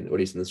the plane, or at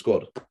least in the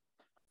squad.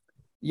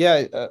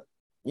 Yeah,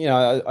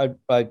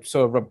 I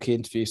saw a Rob Key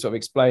interview sort of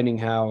explaining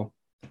how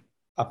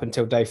up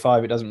until day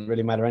 5 it doesn't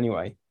really matter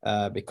anyway,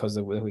 because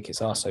the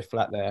wickets are so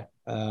flat there.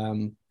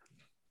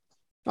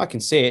 I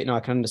can see it,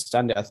 I can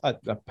understand it. I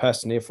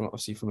personally,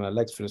 from a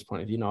leg spinner's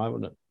point of view, I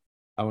want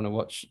to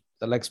watch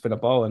the leg spinner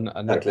bowl, and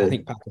exactly. I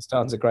think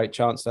Pakistan's a great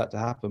chance for that to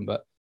happen.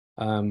 But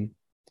I'm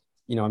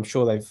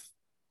sure they've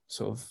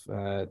sort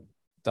of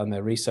done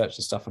their research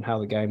and stuff on how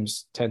the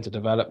games tend to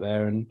develop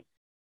there. And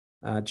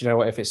do you know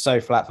what? If it's so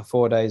flat for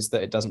 4 days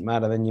that it doesn't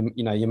matter, then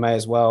you may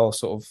as well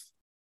sort of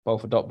bowl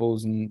for dot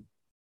balls and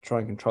try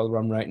and control the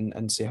run rate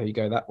and see how you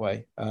go that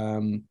way.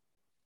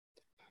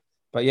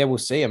 But yeah, we'll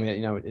see. I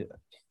mean,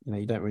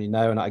 you don't really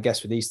know, and I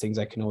guess with these things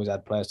they can always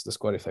add players to the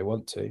squad if they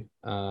want to.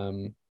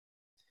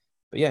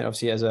 But yeah,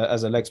 obviously as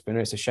a leg spinner,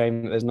 it's a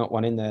shame that there's not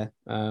one in there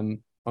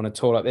on a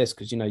tour like this,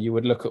 because you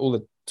would look at all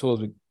the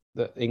tours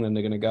that England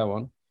are going to go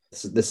on.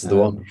 This is the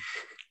one.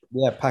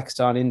 Yeah,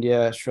 Pakistan,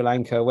 India, Sri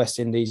Lanka, West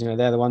Indies.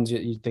 They're the ones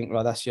you think,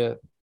 well, that's your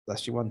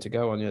one to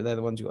go on. They're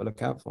the ones you got to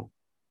look out for.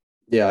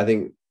 Yeah, I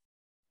think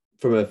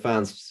from a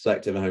fan's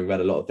perspective, and having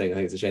read a lot of things, I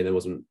think it's a shame there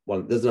wasn't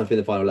one. There's nothing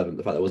in the final 11.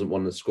 The fact there wasn't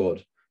one in the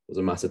squad was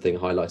a massive thing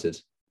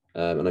highlighted.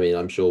 And I mean,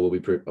 I'm sure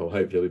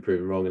hopefully we'll be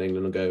proven wrong, and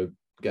England will go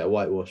get a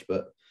whitewash.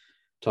 But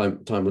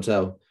time will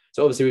tell.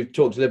 So obviously we've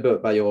talked a little bit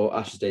about your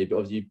Ashes debut, but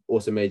obviously you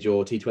also made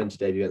your T20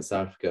 debut against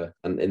South Africa,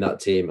 and in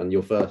that team, and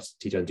your first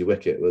T20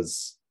 wicket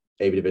was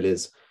AB de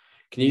Villiers.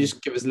 Can you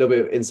just give us a little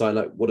bit of insight,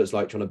 like what it's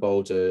like trying to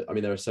bowl to? I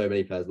mean, there are so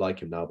many players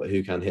like him now, but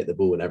who can hit the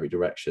ball in every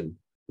direction?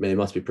 I mean, it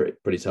must be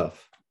pretty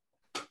tough.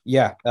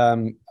 Yeah,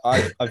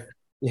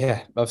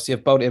 obviously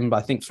I've bowled him,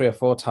 I think 3 or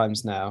 4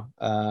 times now,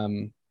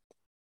 and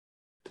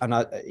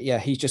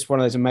he's just one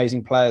of those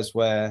amazing players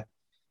where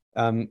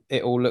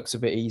it all looks a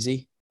bit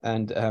easy.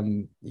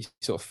 And you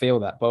sort of feel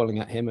that bowling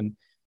at him, and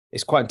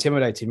it's quite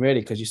intimidating,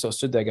 really, because you sort of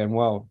stood there going,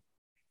 well,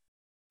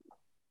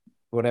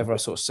 whatever I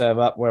sort of serve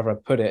up, wherever I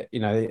put it,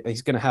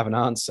 he's going to have an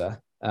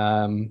answer.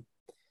 And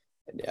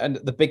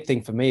the big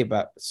thing for me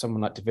about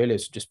someone like de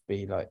Villiers would just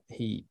be like,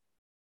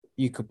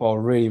 you could bowl a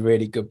really,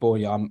 really good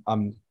ball.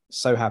 I'm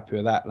so happy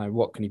with that. Like,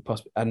 what can he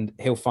possibly? And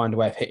he'll find a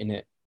way of hitting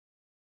it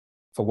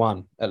for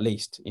one at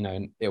least.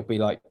 And it'll be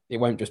like, it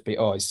won't just be,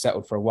 oh, he's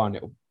settled for a one.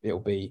 It'll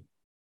be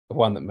a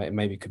one that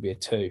maybe could be a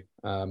two.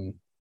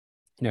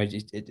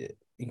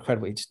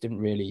 Incredible. It just didn't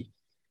really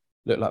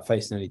look like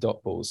facing any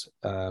dot balls.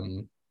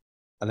 And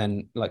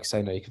then, like I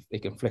say, he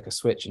can flick a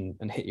switch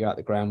and hit you out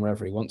the ground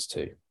wherever he wants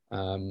to.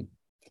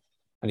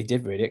 And he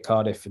did really at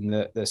Cardiff in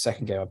the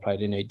second game I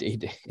played in. He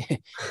hit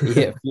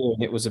a few,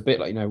 and it was a bit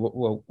like, what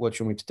do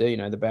you want me to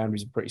do? The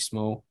boundaries are pretty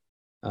small.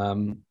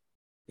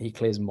 He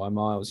clears them by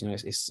miles.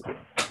 He's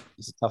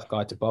a tough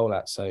guy to bowl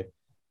at. So,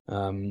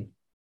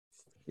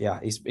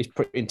 he's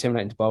pretty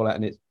intimidating to bowl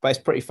at, but it's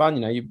pretty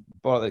fun. You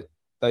bowl at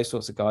those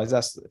sorts of guys.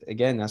 That's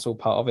all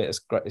part of it. It's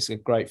great. It's a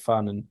great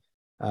fun,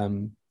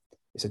 and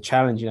it's a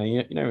challenge.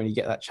 You know when you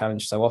get that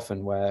challenge so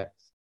often where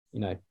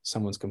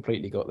someone's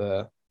completely got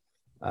the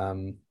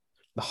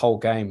whole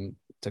game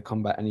to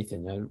combat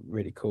anything.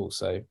 Really cool.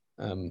 So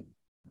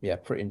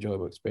pretty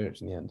enjoyable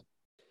experience in the end.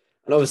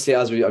 And obviously,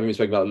 as we've been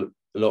speaking about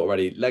a lot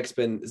already, leg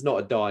spin is not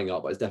a dying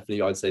art, but it's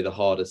definitely, I'd say, the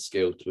hardest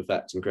skill to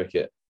perfect in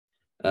cricket.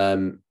 I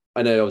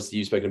know obviously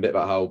you've spoken a bit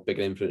about how big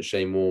an influence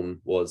Shane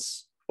Warne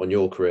was on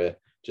your career.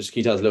 Just can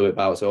you tell us a little bit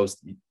about, so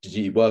obviously, did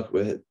you work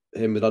with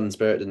him with London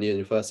Spirit, didn't you, in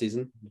your first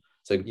season?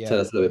 So tell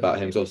us a little bit about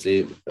him, because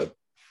obviously a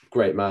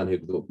great man who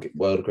the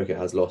world of cricket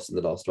has lost in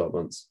the last 12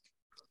 months.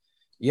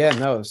 Yeah,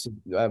 no,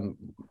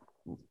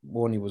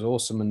 Warney was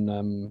awesome,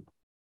 and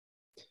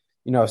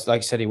like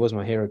you said, he was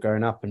my hero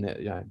growing up,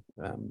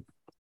 and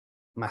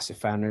massive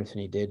fan of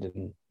everything he did,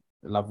 and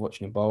loved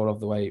watching him bowl, loved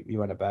the way he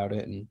went about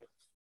it,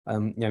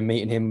 and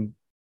meeting him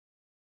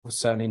was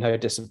certainly no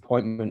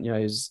disappointment.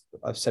 As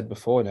I've said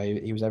before,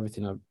 he was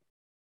everything I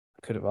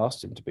could have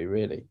asked him to be.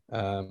 Really,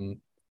 he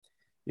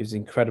was an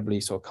incredibly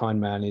sort of kind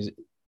man. He's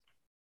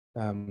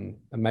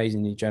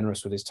amazingly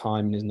generous with his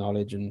time and his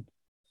knowledge, and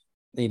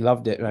he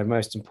loved it.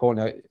 Most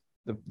importantly,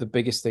 the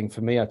biggest thing for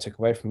me I took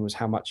away from him was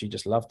how much he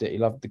just loved it. He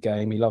loved the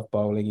game. He loved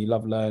bowling. He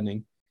loved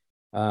learning.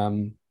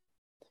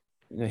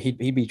 He'd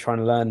be trying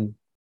to learn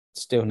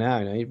still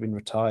now. He'd been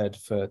retired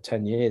for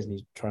 10 years, and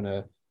he's trying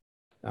to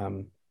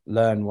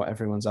learn what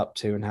everyone's up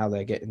to and how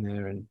they're getting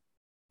there.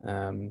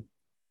 And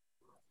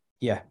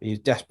he's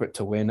desperate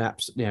to win.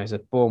 He's a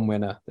born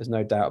winner. There's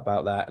no doubt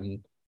about that.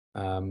 And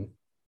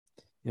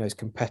he's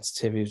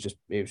competitive. He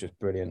was just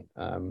brilliant.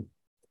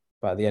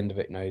 But at the end of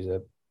it,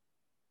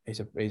 he's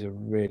a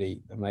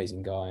really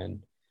amazing guy,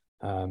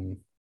 and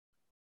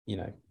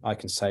I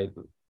can say,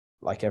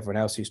 like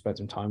everyone else who spent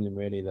some time with him,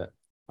 really, that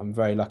I'm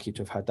very lucky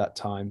to have had that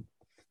time.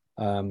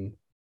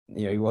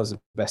 He was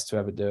the best to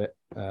ever do it,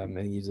 and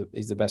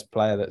he's the best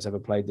player that's ever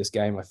played this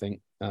game, I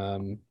think.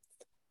 And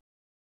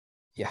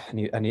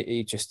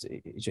he just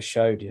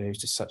showed. He was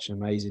just such an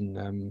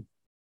amazing.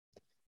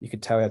 You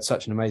could tell he had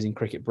such an amazing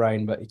cricket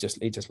brain, but he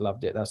just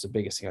loved it. That's the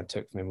biggest thing I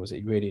took from him, was that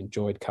he really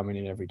enjoyed coming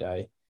in every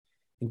day,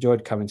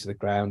 enjoyed coming to the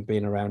ground,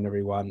 being around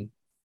everyone,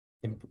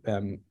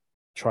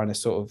 trying to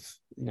sort of,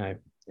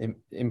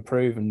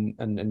 improve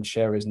and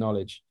share his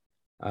knowledge.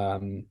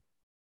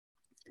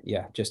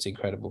 Just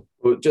incredible.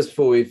 Well, just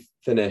before we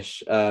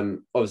finish,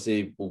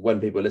 obviously,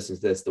 when people listen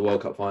to this, the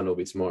World Cup final will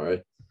be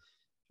tomorrow.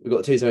 We've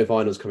got 2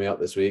 semi-finals coming up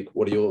this week.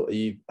 Are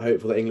you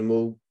hopeful that England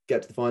will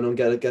get to the final and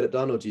get it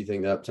done, or do you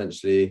think that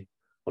potentially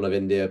one of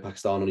India,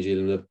 Pakistan, or New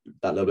Zealand are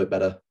that little bit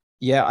better?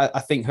 Yeah, I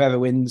think whoever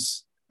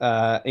wins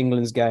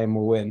England's game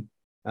will win.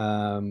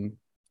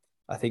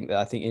 I think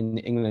in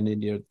England and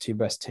India are the 2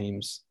 best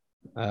teams.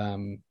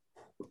 So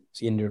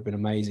India have been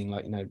amazing.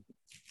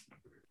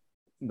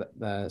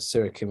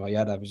 Surya Kumar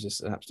Yadav was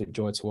just an absolute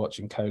joy to watch,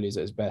 and Kohli's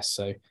at his best.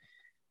 So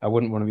I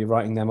wouldn't want to be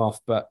writing them off.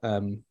 But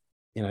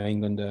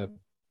England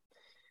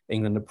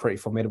are pretty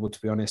formidable,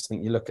 to be honest. I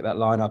think you look at that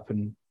lineup,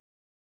 and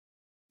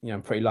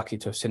I'm pretty lucky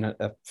to have seen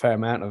a fair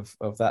amount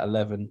of that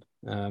 11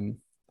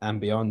 and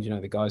beyond.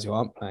 The guys who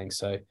aren't playing.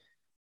 So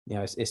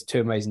it's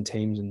 2 amazing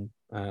teams, and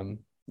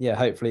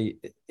hopefully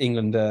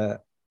England are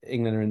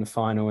in the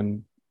final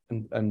and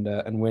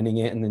winning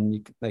it, and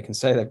then they can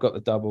say they've got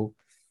the double.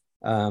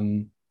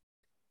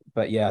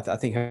 But I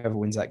think whoever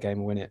wins that game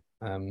will win it.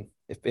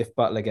 If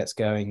Buttler gets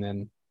going,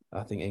 then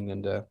I think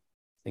England are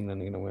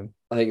going to win.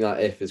 I think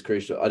that if is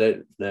crucial. I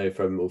don't know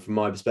from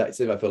my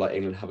perspective. I feel like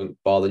England haven't,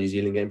 bar the New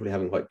Zealand game, probably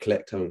haven't quite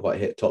clicked, haven't quite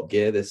hit top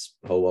gear this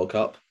whole World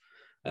Cup.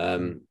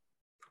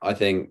 I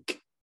think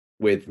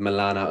with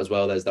Milan out as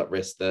well, there's that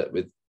risk that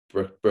with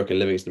Brook and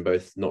Livingston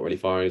both not really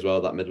firing as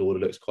well, that middle order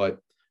looks quite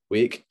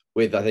weak.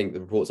 I think the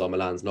reports are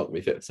Milan's not going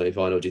to be fit for the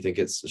semi-final. Do you think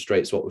it's a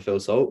straight swap with Phil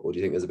Salt, or do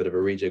you think there's a bit of a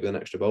rejig with an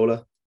extra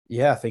bowler?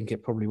 Yeah, I think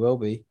it probably will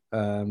be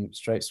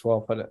straight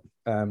swap. But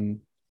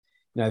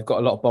they've got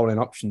a lot of bowling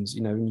options.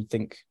 When you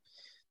think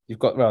you've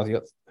got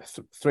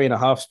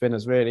 3.5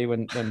 spinners really.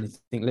 When you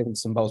think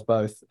Livingston bowls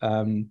both,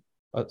 and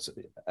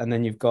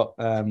then you've got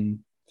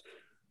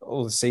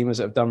all the seamers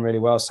that have done really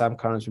well. Sam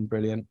Curran's been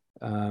brilliant.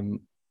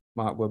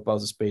 Mark Wood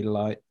bowls the speed of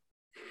light.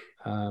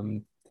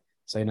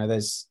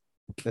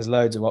 There's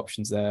loads of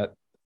options there.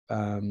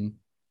 I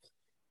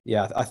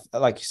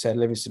like you said,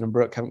 Livingston and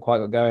Brook haven't quite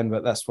got going,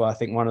 but that's why I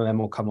think one of them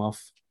will come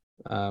off.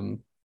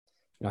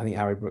 I think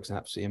Harry Brook's an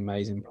absolutely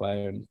amazing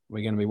player, and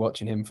we're going to be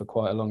watching him for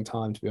quite a long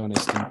time, to be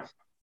honest. And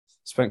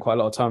spent quite a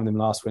lot of time with him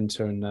last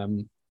winter,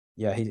 and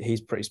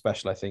he's pretty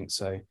special, I think.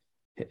 So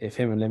if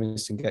him and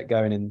Livingston get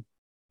going in,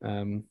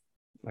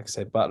 like I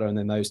said, Butler and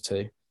then those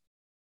two,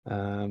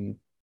 England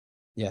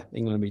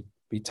will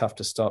be tough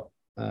to stop.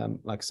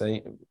 Like I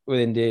say, with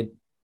India,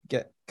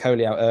 get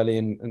Kohli out early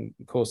and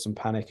cause some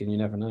panic, and you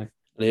never know.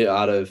 And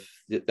out of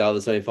the other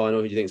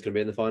semi-final, who do you think is going to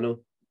be in the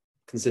final?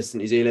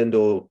 Consistent New Zealand,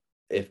 or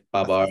if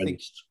Babar I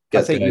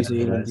think New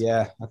Zealand.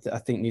 Yeah, I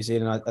think New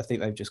Zealand. I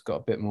think they've just got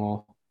a bit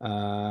more.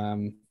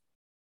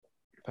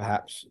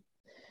 Perhaps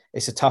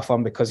it's a tough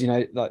one because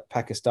like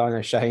Pakistan,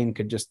 Shaheen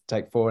could just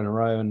take 4 in a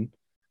row, and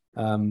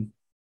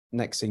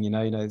next thing you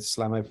know,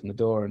 slam open the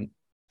door, and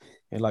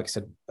like I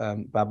said,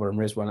 Babar and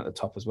Rizwan at the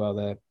top as well.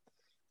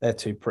 They're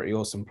two pretty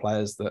awesome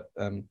players that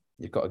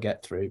you've got to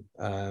get through.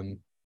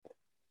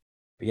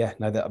 But yeah,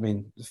 no, that I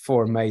mean,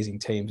 4 amazing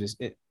teams.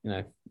 It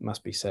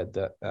must be said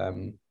that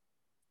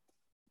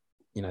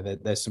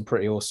there's some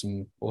pretty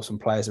awesome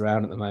players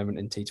around at the moment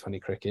in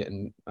T20 cricket,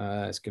 and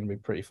it's going to be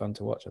pretty fun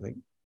to watch, I think.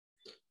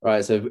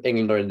 Right, so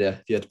England or India,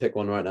 if you had to pick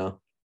one right now?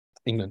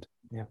 England,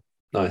 yeah.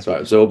 Nice,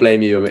 right. So we'll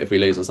blame you if we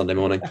lose on Sunday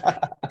morning. Yeah,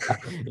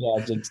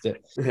 I jinxed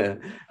it. Yeah.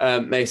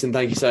 Mason,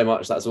 thank you so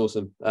much. That's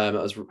awesome. It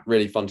was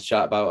really fun to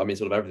chat about. I mean,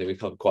 sort of everything. We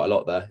covered quite a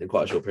lot there in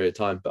quite a short period of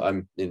time.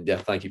 But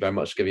thank you very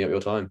much for giving up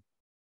your time.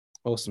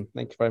 Awesome.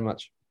 Thank you very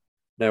much.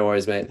 No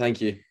worries, mate. Thank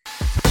you.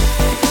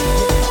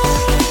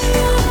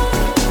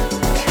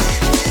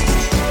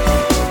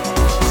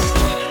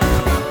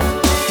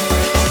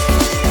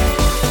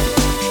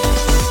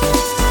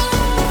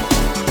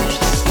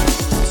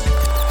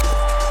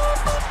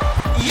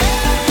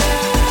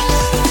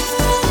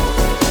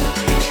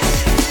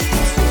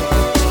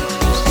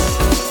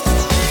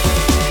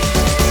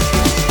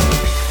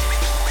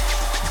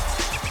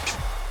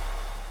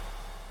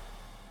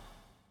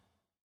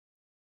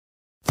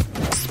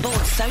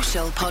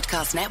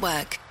 Podcast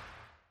Network.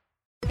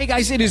 Hey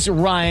guys, it is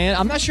Ryan.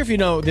 I'm not sure if you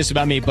know this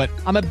about me, but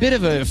I'm a bit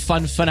of a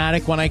fun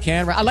fanatic when I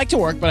can. I like to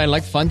work, but I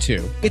like fun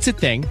too. It's a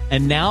thing.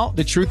 And now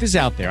the truth is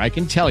out there. I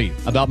can tell you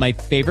about my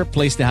favorite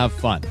place to have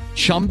fun.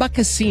 Chumba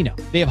Casino.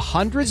 They have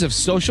hundreds of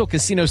social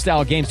casino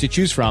style games to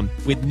choose from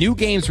with new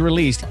games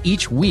released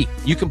each week.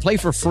 You can play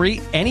for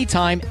free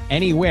anytime,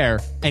 anywhere.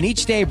 And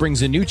each day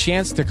brings a new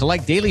chance to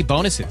collect daily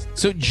bonuses.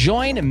 So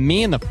join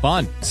me in the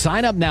fun.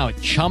 Sign up now at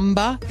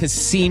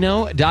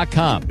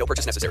ChumbaCasino.com. No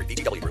purchase necessary.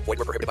 VGW Group. Void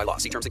where prohibited by law.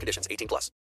 See terms and conditions. 18+.